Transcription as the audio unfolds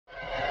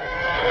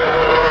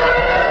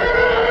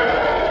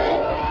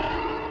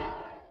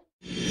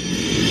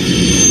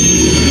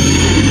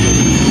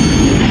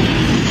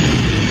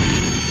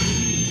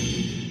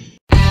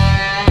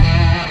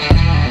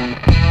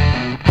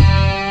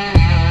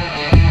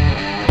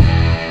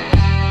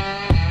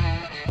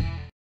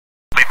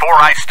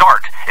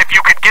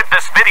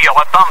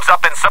video a thumbs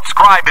up and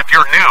subscribe if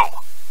you're new.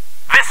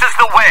 This is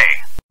the way.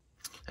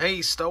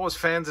 Hey Star Wars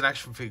fans and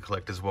action figure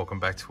collectors, welcome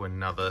back to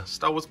another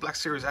Star Wars Black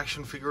Series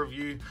action figure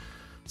review.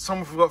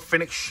 We've got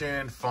Fennec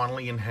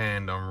finally in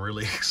hand. I'm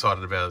really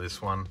excited about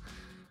this one.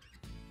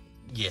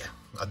 Yeah,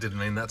 I didn't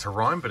mean that to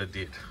rhyme, but it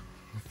did.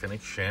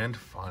 Fennec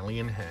finally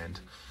in hand.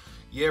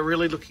 Yeah,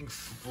 really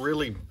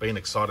been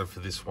excited for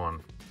this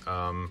one.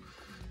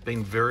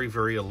 Been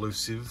very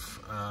elusive.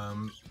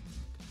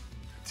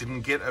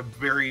 Didn't get a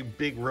very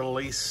big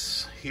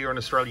release here in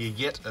Australia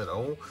yet at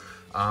all.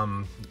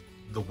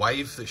 The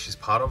wave that she's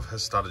part of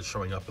has started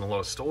showing up in a lot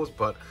of stores,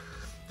 but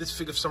this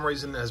figure for some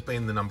reason has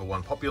been the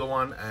 #1 popular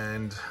one,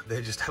 and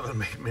there just haven't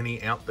been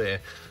many out there.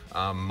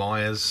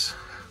 Myers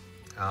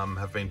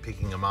have been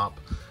picking them up,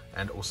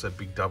 and also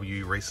Big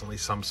W recently,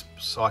 some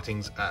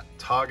sightings at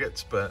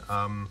Targets, but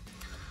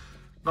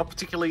not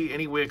particularly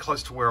anywhere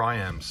close to where I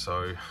am.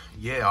 So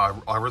yeah,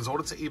 I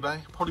resorted to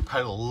eBay, probably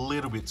paid a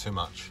little bit too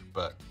much,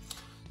 but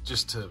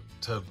just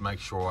to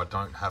make sure I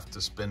don't have to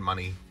spend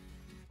money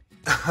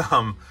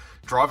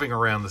driving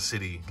around the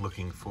city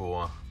looking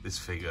for this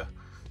figure,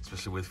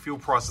 especially with fuel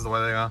prices the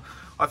way they are.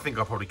 I think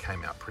I probably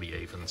came out pretty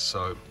even,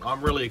 so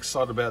I'm really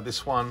excited about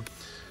this one.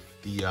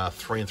 The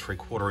 3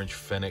 3/4 inch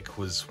Fennec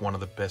was one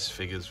of the best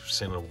figures we've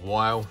seen in a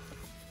while,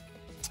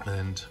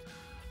 and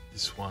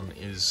this one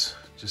is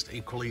just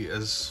equally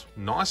as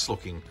nice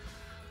looking.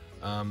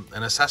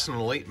 An assassin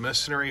elite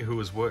mercenary who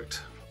has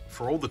worked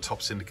for all the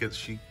top syndicates.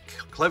 She's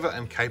clever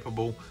and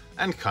capable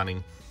and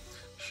cunning.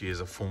 She is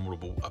a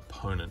formidable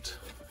opponent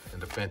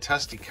and a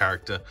fantastic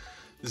character.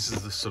 This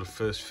is the sort of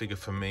first figure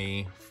for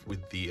me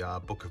with the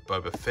Book of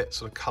Boba Fett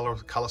sort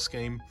of color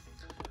scheme.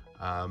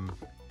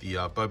 The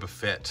Boba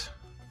Fett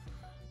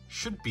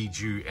should be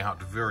due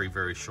out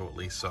very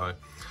shortly, so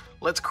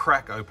let's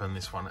crack open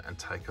this one and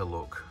take a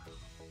look.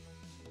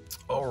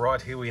 All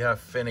right, here we have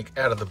Fennec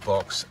out of the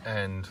box,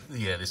 and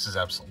yeah, this is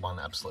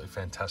absolutely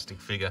fantastic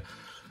figure.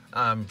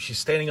 She's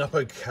standing up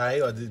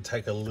okay. I did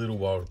take a little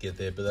while to get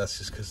there, but that's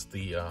just because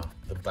the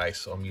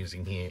base I'm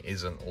using here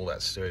isn't all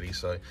that sturdy,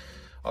 so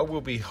I will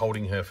be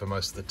holding her for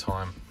most of the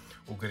time.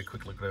 We'll get a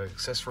quick look at her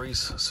accessories.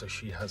 So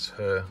she has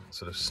her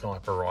sort of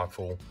sniper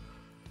rifle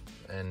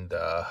and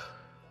the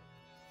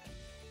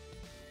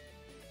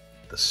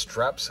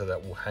strap, so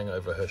that will hang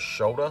over her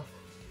shoulder.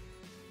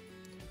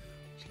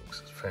 She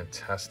looks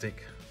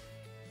fantastic.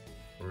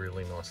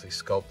 Really nicely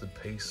sculpted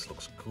piece,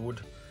 looks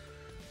good.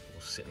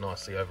 Sit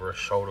nicely over her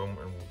shoulder, and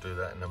we'll do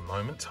that in a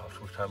moment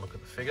after we've had a look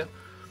at the figure.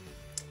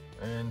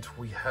 And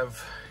we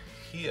have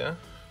here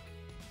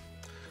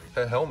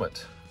her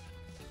helmet.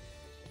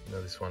 Now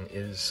this one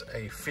is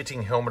a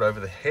fitting helmet over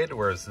the head,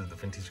 whereas the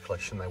vintage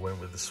collection they went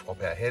with the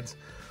swap out heads,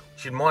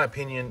 which in my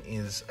opinion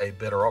is a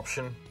better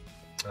option.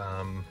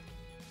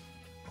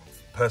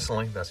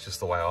 Personally, that's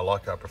just the way I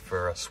like it. I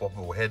prefer a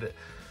swappable head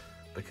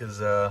because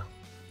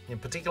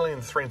particularly in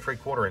the 3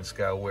 3/4 inch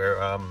scale,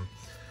 where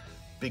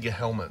bigger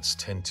helmets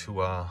tend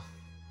to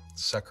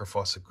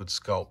sacrifice a good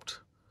sculpt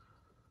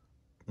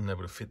and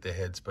able to fit their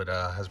heads, but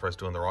Hasbro's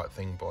doing the right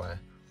thing by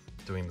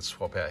doing the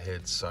swap out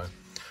heads. So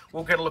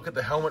we'll get a look at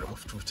the helmet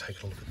after we've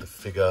taken a look at the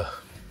figure.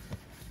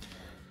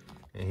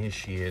 And here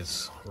she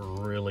is,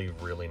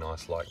 really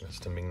nice likeness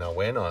to Ming-Na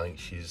Wen. I think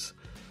she's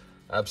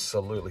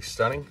absolutely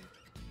stunning.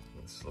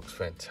 This looks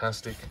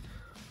fantastic.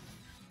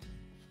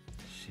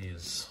 She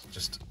is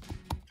just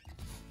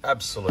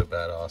absolute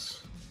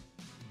badass.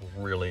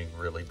 Really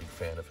big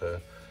fan of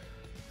her,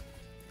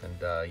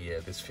 and yeah,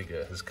 this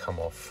figure has come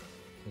off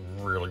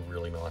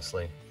really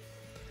nicely.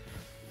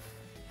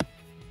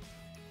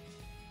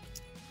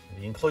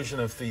 The inclusion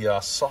of the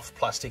soft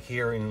plastic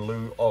here in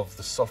lieu of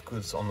the soft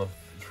goods on the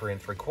 3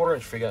 3/4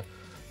 inch figure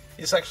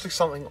is actually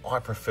something I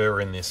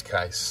prefer in this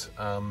case.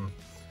 You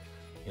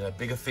know,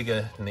 bigger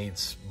figure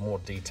needs more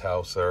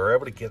detail, so we're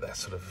able to get that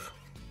sort of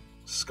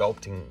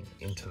sculpting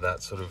into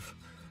that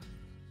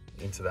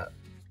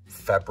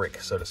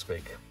fabric, so to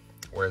speak.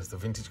 Whereas the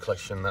vintage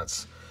collection,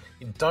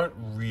 you don't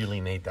really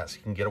need that, so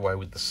you can get away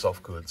with the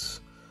soft goods.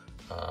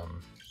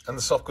 And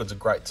the soft goods are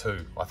great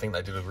too. I think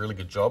they did a really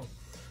good job.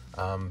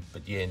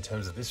 But yeah, in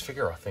terms of this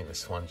figure, I think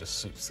this one just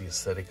suits the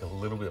aesthetic a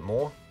little bit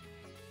more.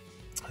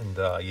 And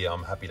yeah,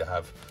 I'm happy to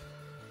have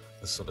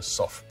the sort of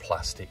soft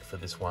plastic for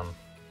this one,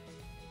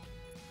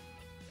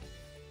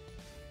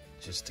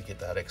 just to get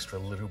that extra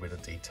little bit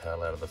of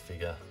detail out of the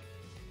figure.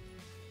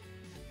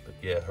 But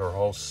yeah, her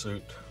whole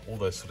suit, all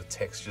those sort of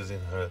textures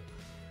in her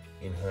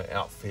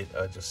outfit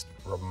are just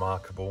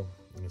remarkable.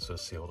 You can sort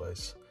of see all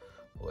those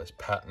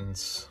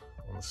patterns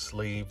on the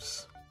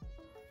sleeves,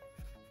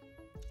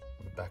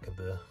 on the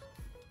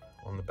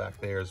back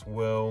there as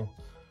well.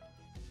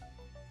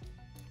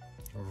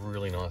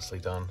 Really nicely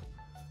done.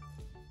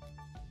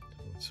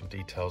 Some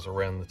details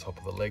around the top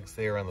of the legs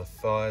there, around the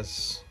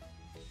thighs.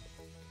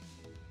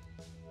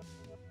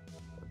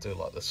 I do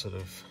like the sort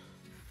of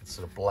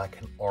black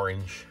and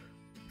orange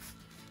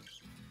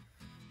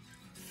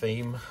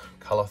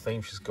color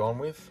theme she's gone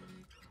with.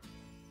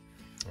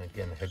 And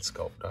again, the head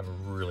sculpt done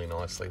really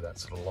nicely. That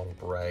sort of long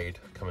braid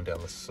coming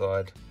down the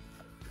side.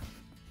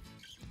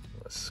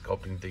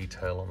 sculpting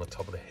detail on the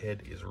top of the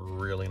head is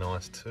really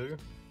nice too.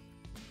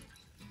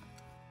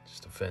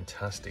 Just a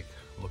fantastic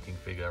looking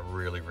figure,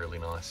 really, really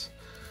nice.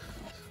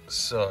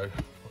 So,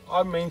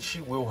 I mean,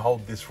 she will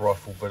hold this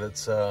rifle, but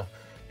it's a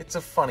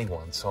funny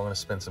one, so I'm going to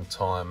spend some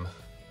time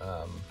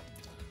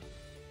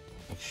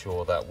make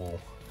sure that will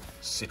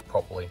sit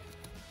properly.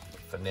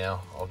 For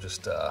now, I'll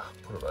just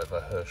put it over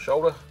her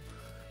shoulder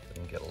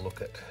and get a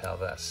look at how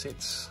that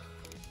sits.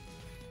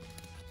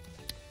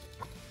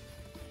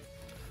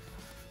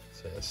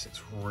 So it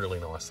sits really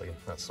nicely.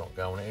 That's not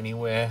going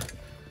anywhere.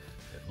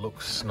 It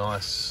looks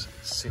nice,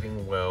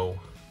 sitting well.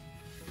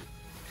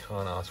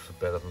 Can't ask for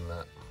better than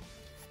that.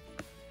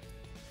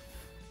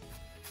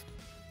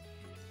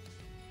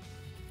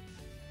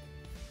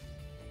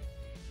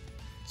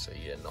 So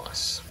yeah,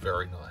 nice,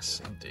 very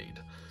nice indeed.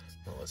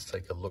 Now let's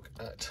take a look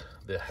at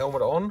the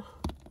helmet on.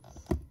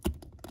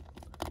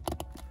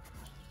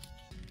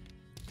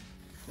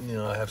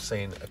 Now I have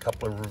seen a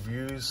couple of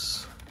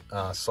reviews.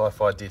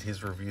 Sci-Fi did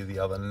his review the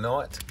other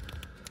night.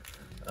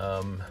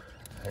 And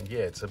yeah,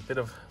 it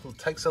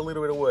takes a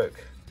little bit of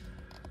work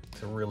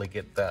to really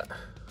get that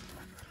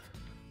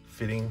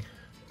fitting,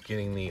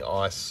 getting the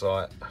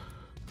eyesight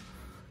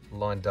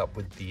lined up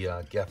with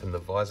the gap in the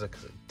visor,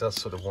 because it does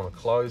sort of want to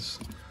close.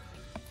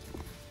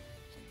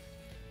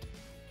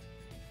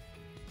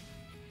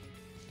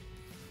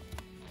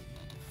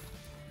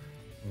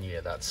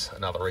 Yeah, that's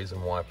another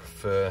reason why I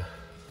prefer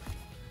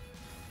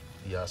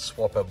the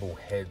swappable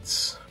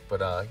heads.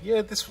 But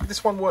yeah,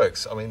 this one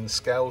works. I mean, the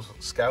scale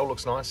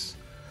looks nice.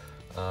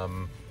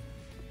 It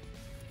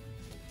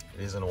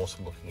is an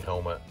awesome looking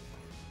helmet.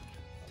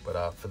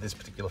 But for this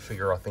particular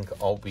figure, I think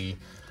I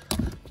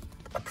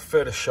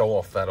prefer to show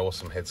off that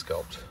awesome head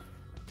sculpt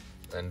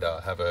and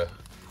have her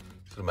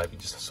sort of maybe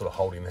just sort of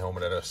holding the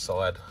helmet at her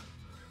side,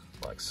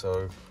 like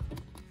so.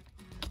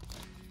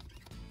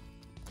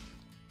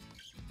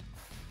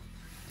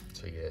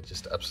 So yeah,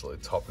 just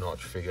absolute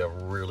top-notch figure.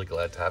 Really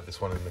glad to have this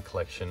one in the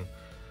collection.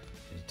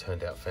 It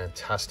turned out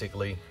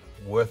fantastically,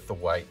 worth the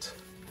wait,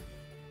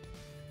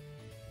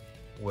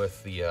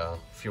 worth the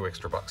few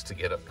extra bucks to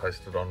get it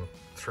posted on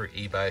through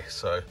eBay.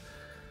 So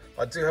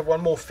I do have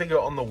one more figure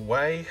on the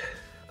way,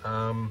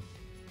 and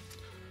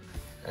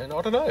I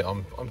don't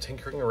know, I'm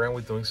tinkering around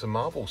with doing some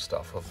Marvel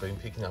stuff. I've been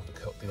picking up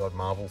the odd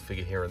Marvel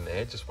figure here and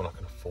there, just when I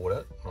can afford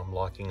it. I'm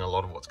liking a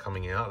lot of what's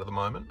coming out at the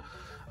moment.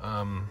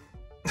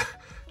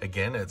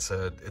 Again, it's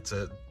a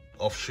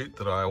offshoot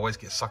that I always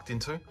get sucked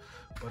into,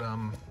 but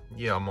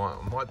yeah, I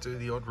might do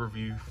the odd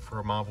review for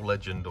a Marvel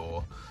Legend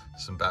or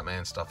some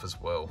Batman stuff as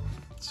well.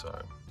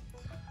 So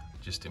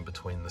just in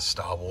between the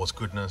Star Wars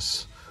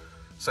goodness.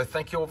 So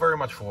thank you all very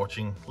much for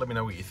watching. Let me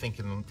know what you're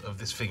thinking of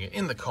this figure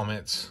in the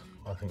comments.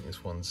 I think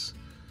this one's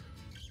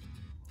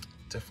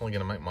definitely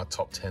going to make my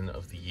top 10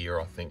 of the year.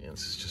 I think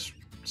it's just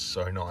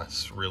so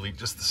nice, really.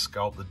 Just the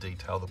sculpt, the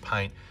detail, the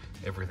paint,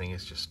 everything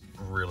is just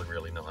really,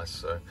 really nice.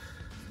 So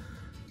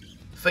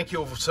thank you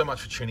all so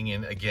much for tuning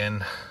in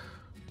again.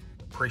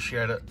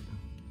 Appreciate it.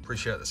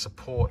 Appreciate the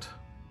support.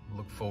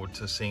 Look forward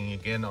to seeing you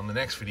again on the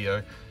next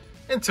video.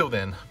 Until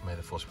then, may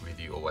the force be with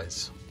you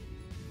always.